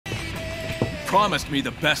promised me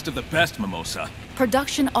the best of the best, Mimosa.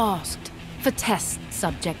 Production asked for test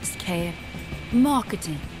subjects care.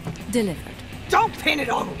 Marketing delivered. Don't pin it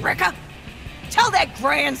on Rekka! Tell that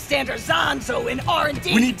grandstander Zanzo in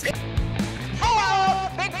R&D... We need... Hello!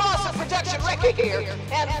 Big boss of production, Rekka here.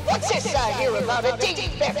 And what's this I hear about a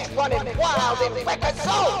defect running wild in Rekka's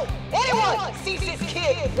zone? Anyone sees this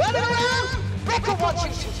kid running around? Rekka wants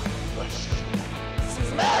you to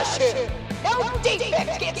smash him. No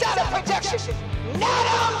defect gets out of production. Not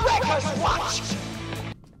on Rekka's watch.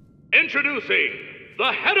 Introducing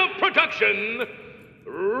the head of production,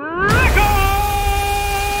 Rekka!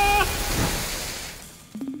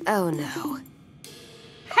 Oh no.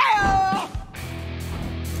 Hell!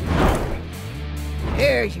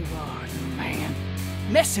 There you are, man.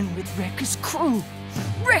 Messing with Rekka's crew,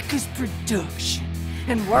 Rekka's production,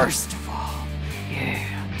 and worst of all, yeah,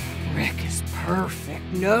 Rekka's perfect,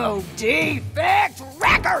 no defect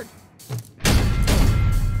record!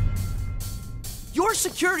 Your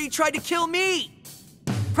security tried to kill me!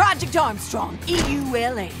 Project Armstrong,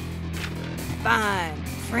 EULA. Fine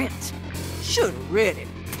print. Should've read it,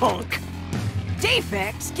 punk.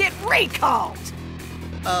 Defects get recalled!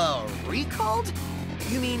 Recalled?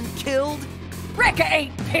 You mean killed? Rekka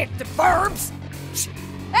ain't picked the verbs!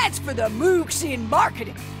 That's for the mooks in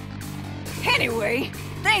marketing. Anyway,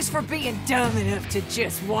 thanks for being dumb enough to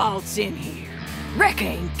just waltz in here. Rekka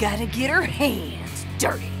ain't gotta get her hands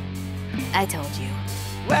dirty. I told you.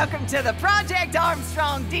 Welcome to the Project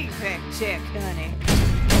Armstrong defect check, honey.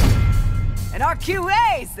 And our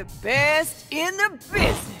QA's the best in the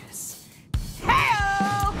business.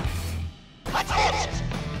 Help! Attention!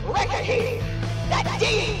 Rekka here! That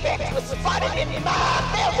defect was spotted in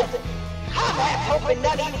my building! I'm half hoping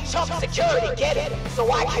none of you chump security get it,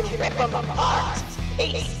 so I can rip them apart,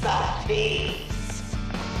 piece by piece.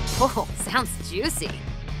 Oh, sounds juicy.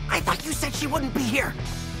 I thought you said she wouldn't be here.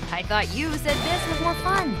 I thought you said this was more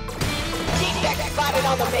fun. Defect spotted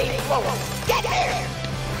on the main floor. Get there!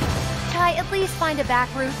 Can I at least find a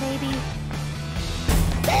back route, maybe?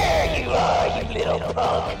 There you are, you little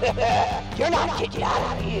punk. You're not getting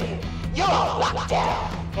out of here. You're on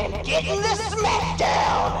lockdown and getting the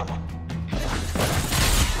smackdown.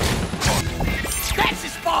 That's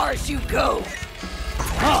as far as you go.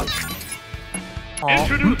 Punk.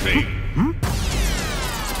 Introducing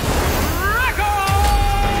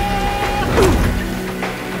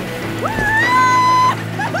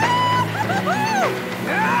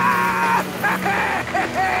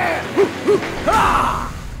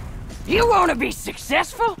You wanna be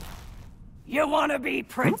successful? You wanna be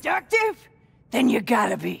productive? Then you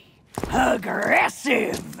gotta be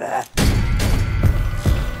aggressive.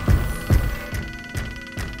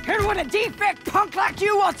 And when a defect punk like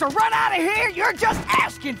you wants to run out of here, you're just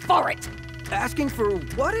asking for it. Asking for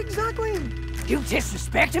what exactly? You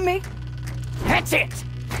disrespecting me? That's it.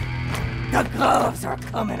 The gloves are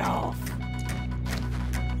coming off.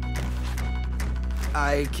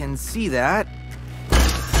 I can see that.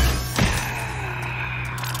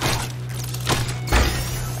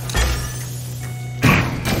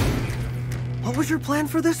 What was your plan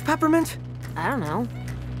for this, Peppermint? I don't know.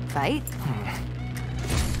 Fight?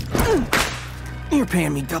 You're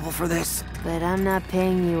paying me double for this. But I'm not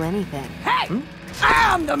paying you anything. Hey!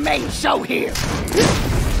 I'm the main show here!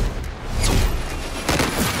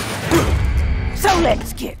 So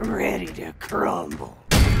let's get ready to crumble.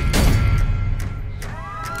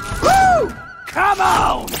 Woo! Come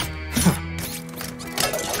on!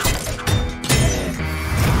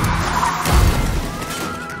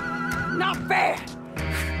 Not bad!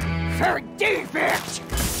 For a defect!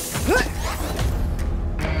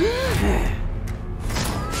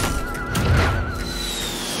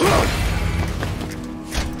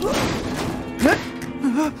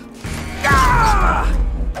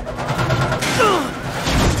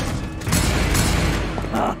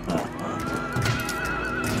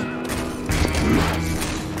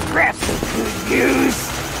 Perhaps we could use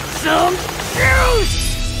some juice!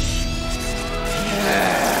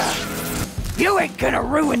 You ain't gonna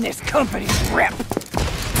ruin this company's rep!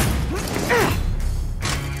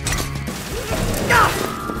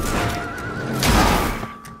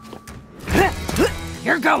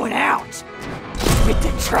 You're going out with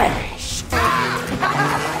the trash!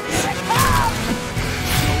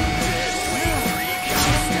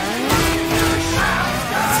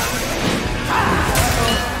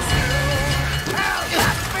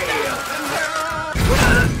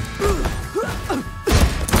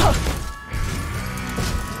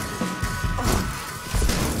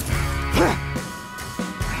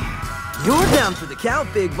 You're down for the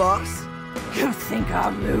count, big boss. You think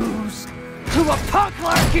I'll lose to a punk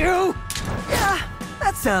like you? Yeah,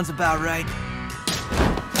 that sounds about right.